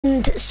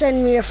And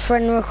send me a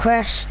friend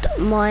request.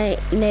 My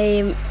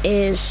name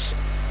is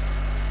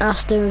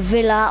Aston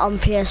Villa on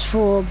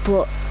PS4,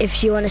 but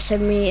if you want to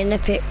send me an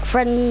epic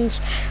friends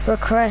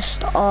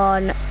request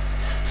on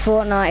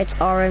Fortnite, it's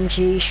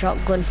RMG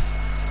Shotgun.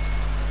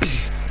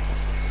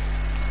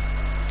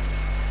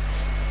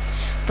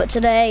 But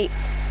today,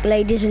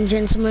 ladies and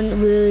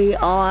gentlemen, we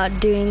are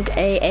doing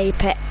a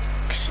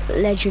Apex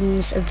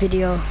Legends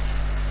video.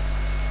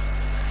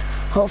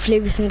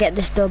 Hopefully we can get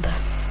this dub.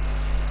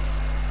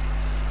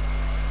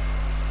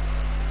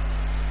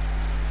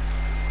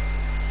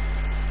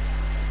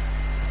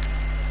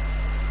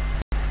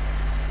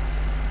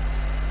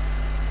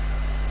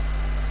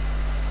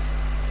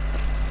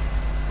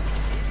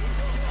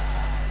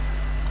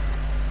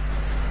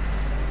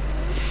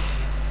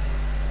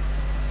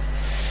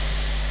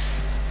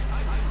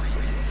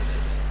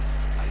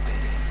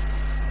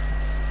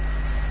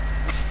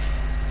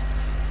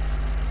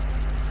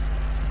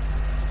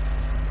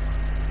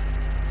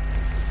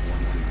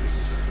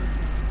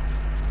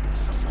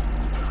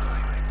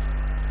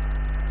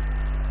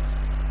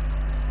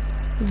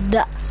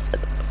 That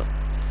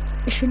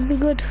should be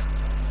good.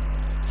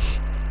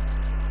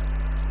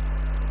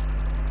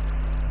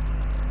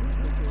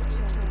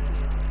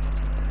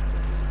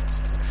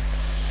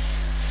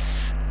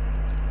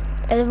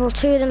 Level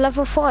 2 and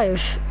level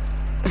 5.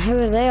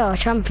 Here they are,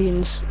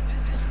 champions.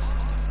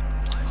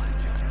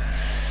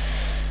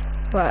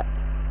 Right.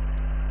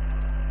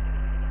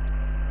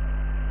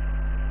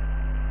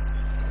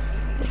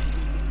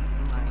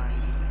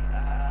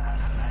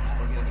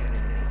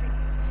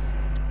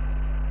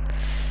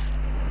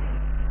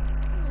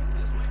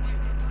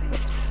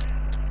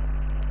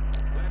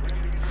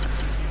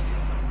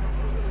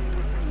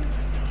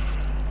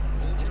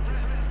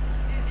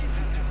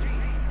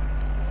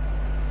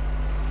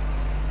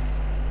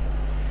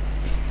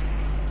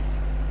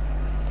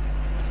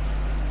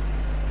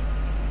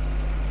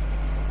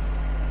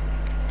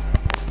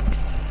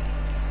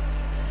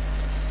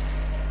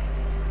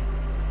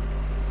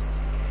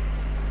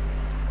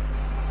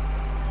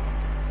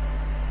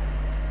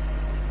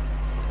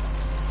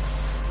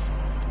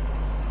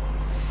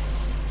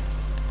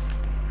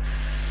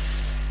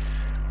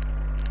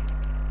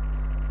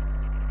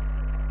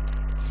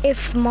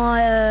 If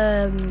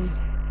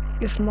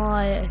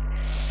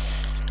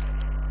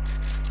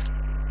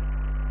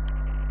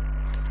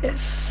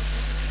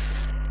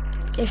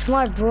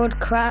my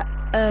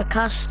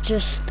broadcast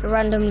just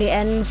randomly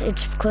ends,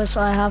 it's because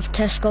I have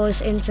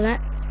Tesco's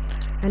internet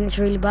and it's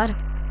really bad.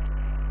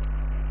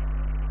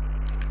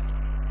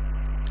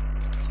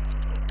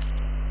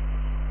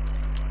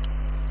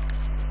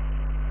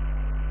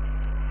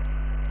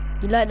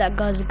 You like that,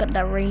 guys? Got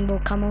that rainbow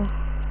camo.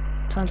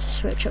 Time to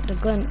switch up the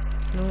gun.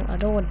 No, I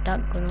don't want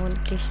that gun, I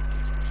want this.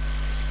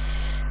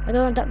 I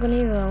don't want that gun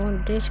either, I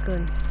want this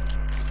gun.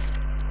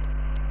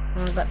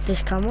 I got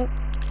this camo.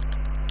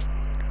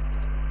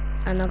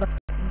 And I got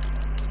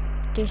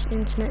this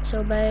internet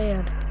so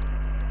bad.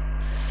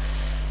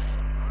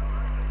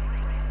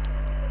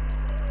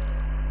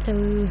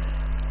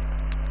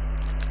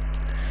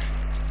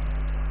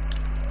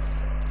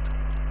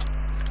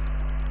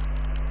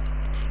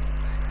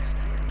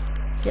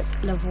 Yep,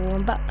 level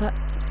 1 backpack.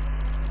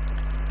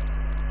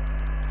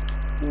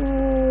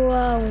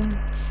 Wow.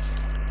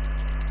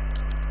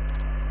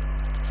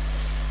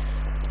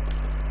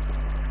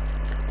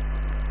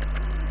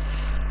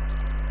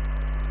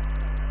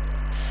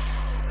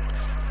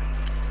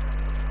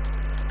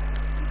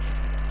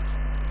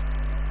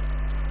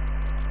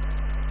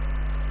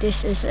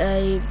 This is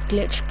a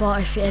glitch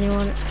spot if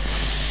anyone,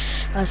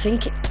 I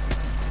think it,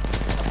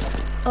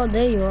 oh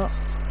there you are.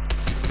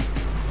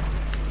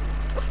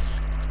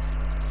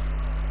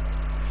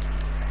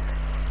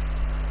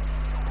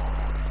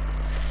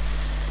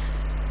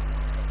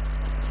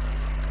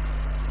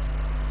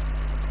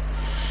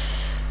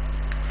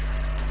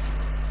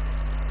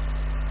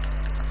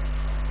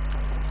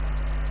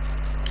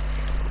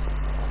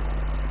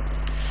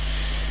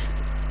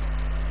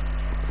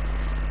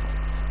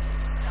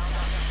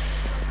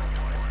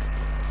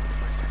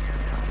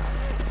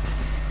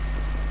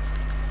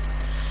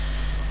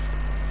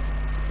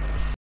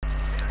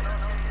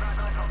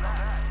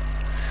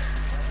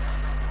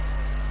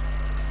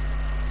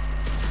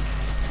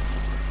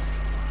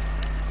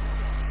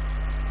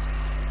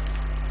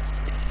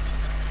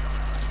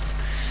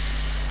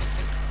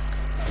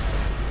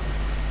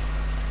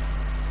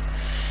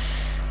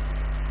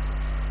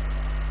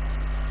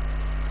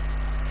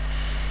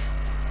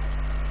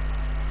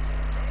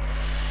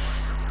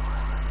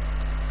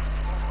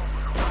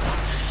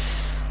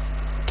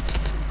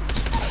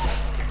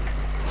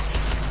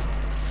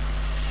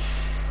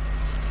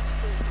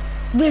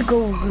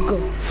 Wiggle,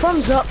 wiggle.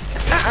 Thumbs up.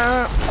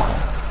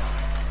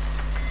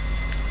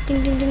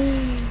 Ding, ding,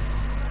 ding.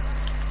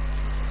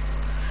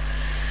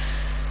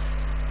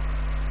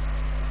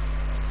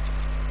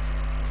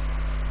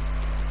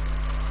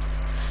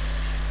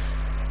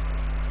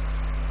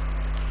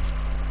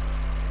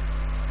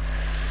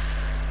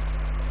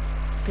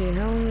 Be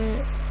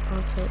helmet.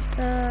 I'll take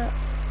that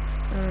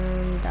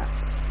and that.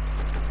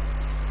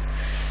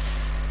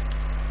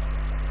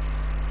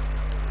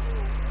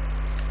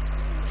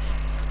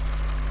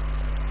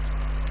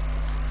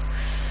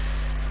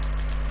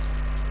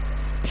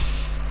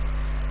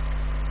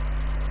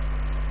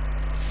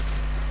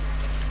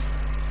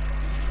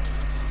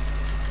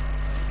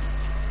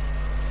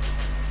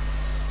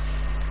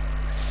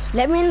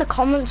 Let me in the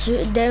comments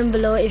down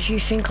below if you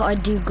think I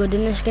do good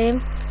in this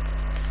game.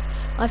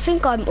 I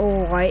think I'm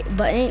alright,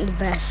 but it ain't the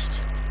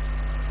best.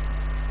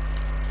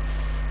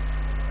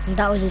 And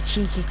that was a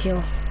cheeky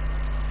kill.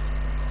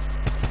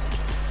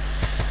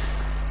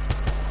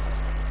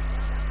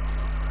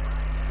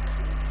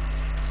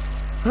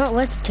 Oh,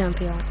 where's the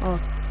champion? Oh,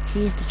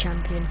 he's the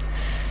champion.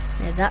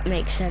 Yeah, that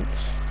makes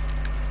sense.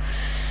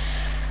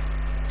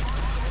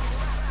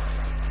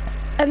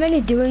 I'm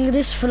only doing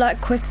this for like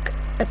quick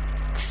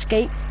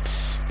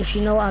escapes, if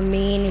you know what I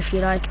mean. If you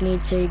like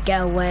need to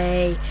get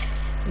away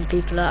and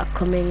people are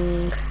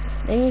coming,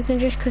 then you can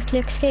just quickly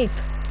escape.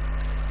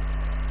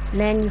 And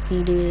then you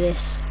can do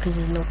this because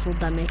there's no full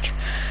damage.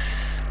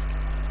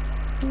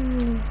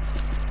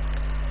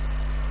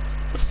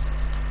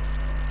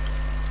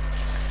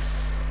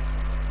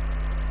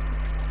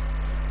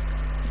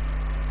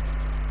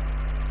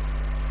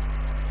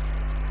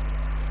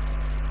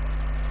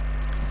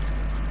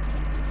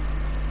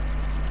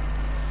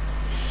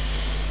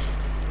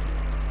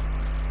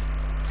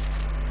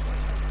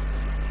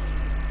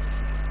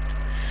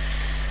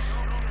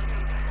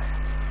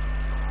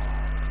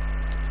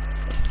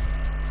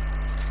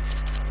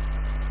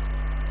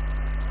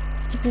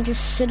 You can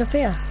just sit up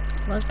here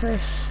like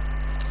this.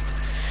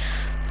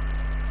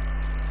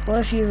 Or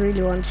if you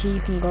really want to, you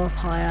can go up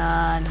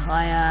higher and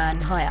higher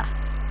and higher.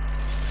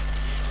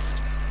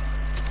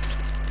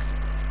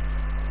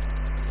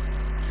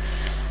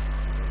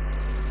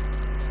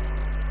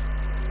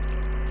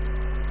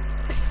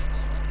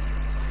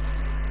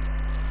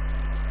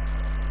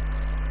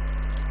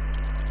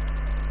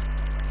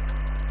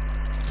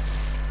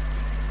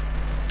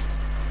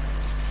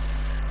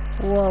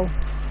 Whoa,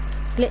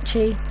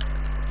 glitchy.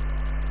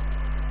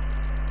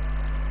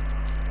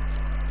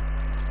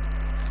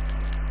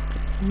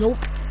 Nope.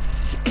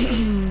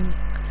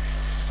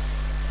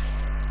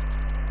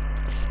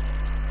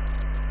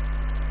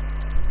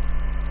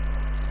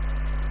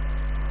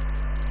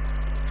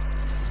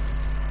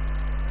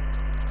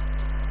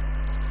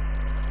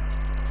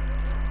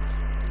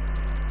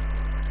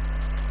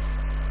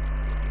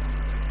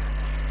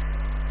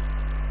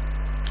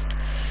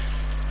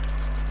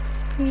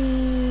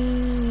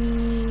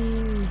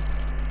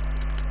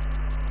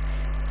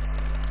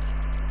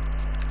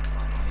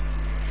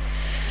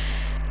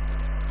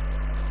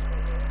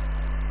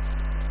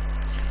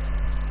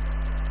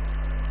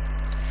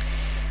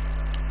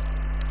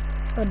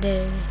 Oh,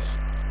 there it is.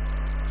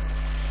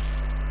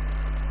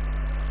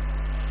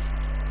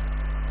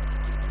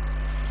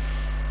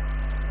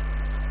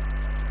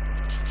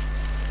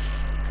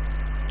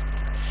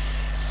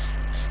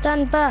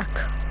 Stand back.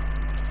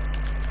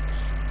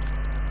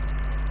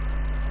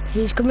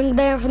 He's coming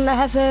down from the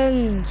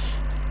heavens.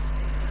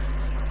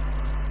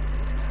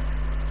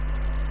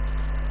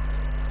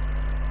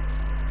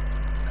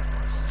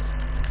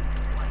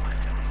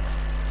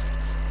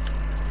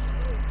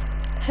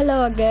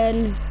 Hello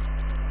again.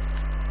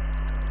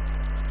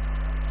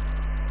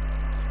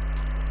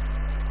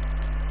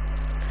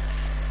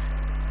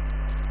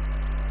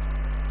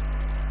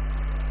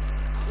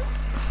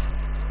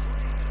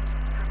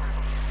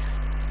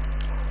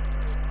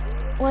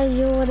 Why are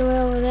you all the way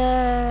over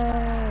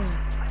there?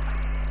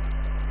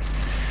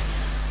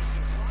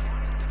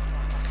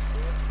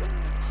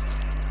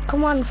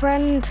 Come on,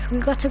 friend, we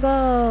got to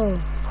go.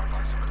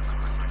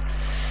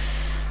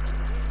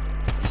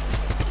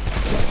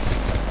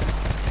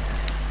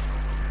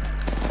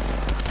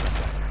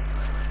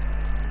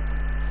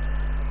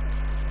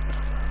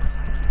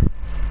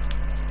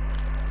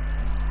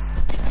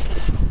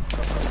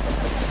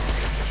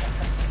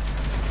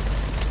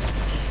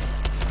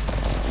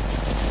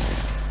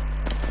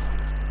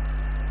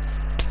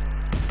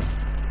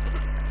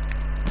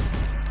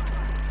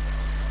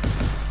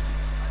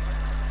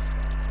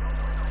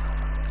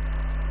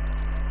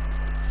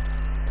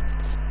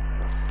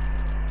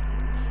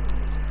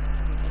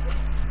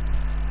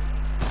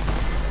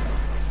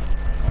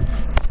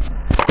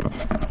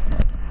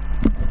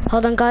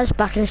 Hold on guys,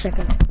 back in a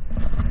second.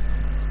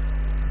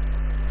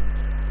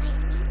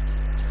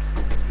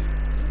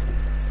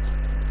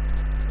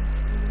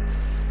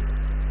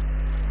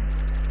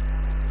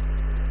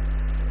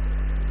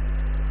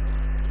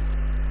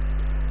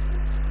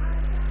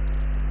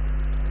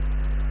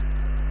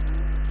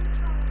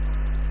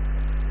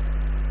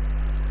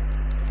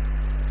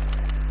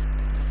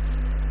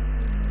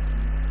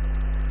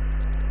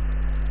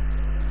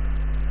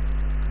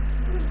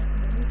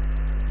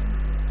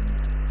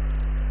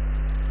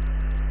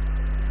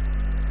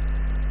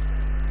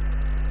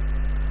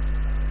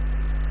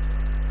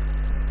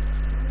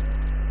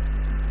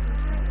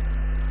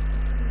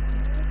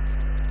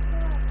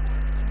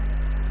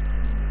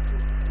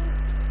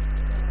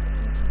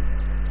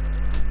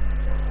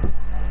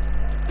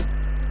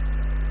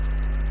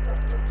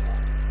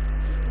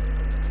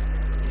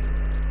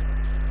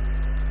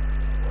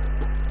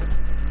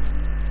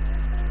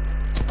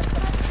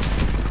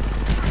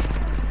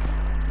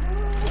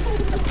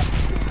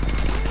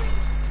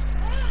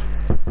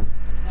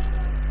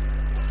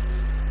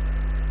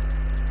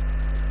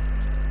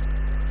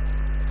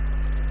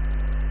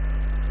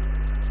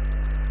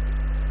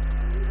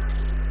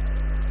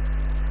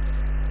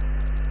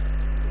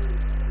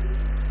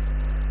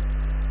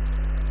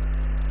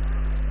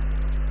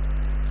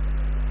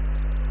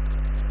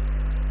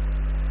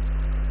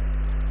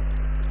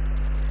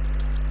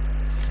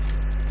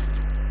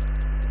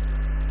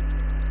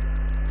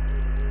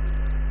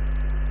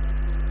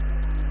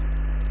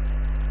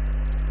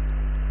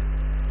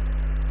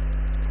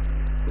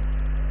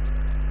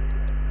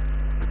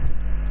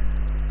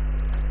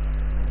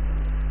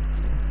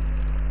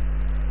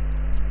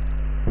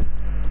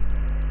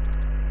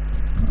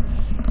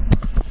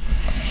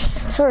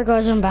 Sorry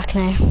guys, I'm back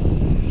now.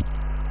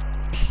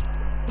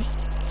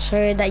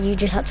 Sorry that you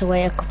just had to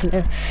wait a couple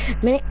of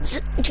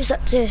minutes. Just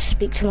had to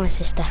speak to my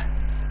sister.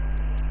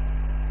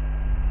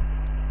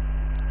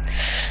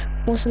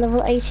 What's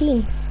level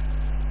 18?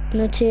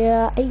 No,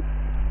 tier 8.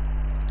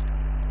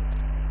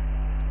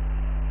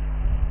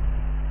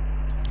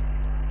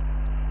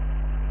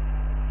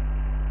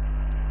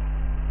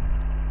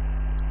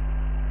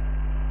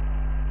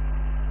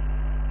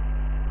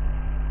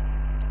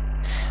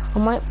 I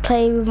might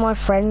play with my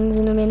friends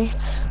in a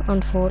minute on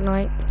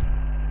Fortnite.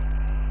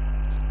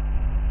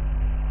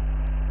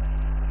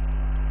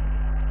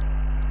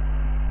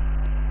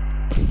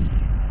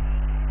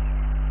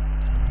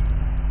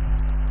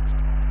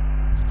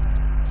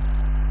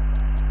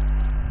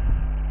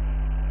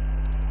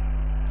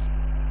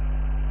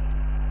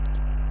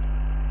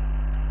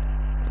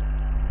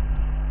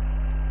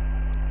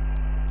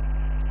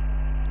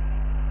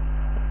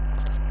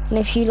 And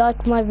if you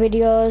like my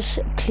videos,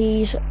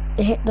 please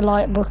hit the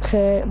like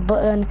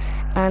button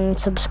and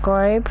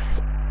subscribe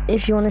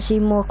if you want to see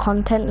more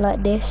content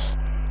like this.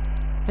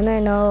 And I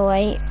know I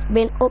ain't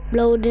been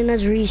uploading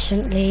as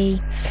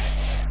recently,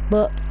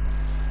 but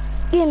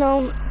you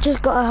know,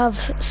 just gotta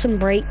have some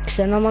breaks,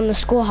 and I'm on the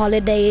school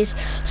holidays,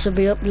 so I'll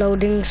be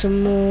uploading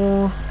some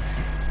more.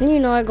 You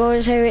know,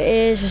 guys, how it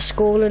is with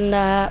school and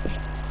that.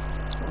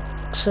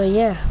 So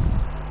yeah,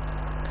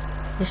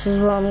 this is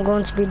what I'm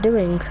going to be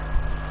doing.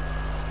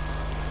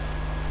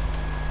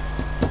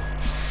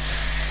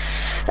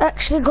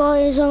 Actually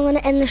guys, I'm going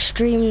to end the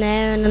stream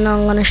now, and then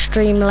I'm going to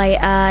stream later.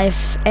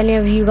 If any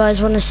of you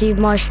guys want to see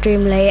my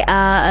stream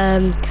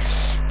later,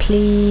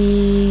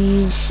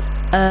 please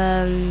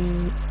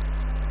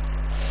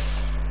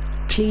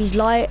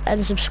like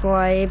and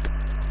subscribe,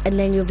 and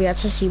then you'll be able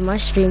to see my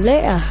stream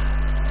later.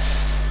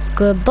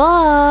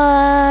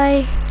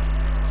 Goodbye.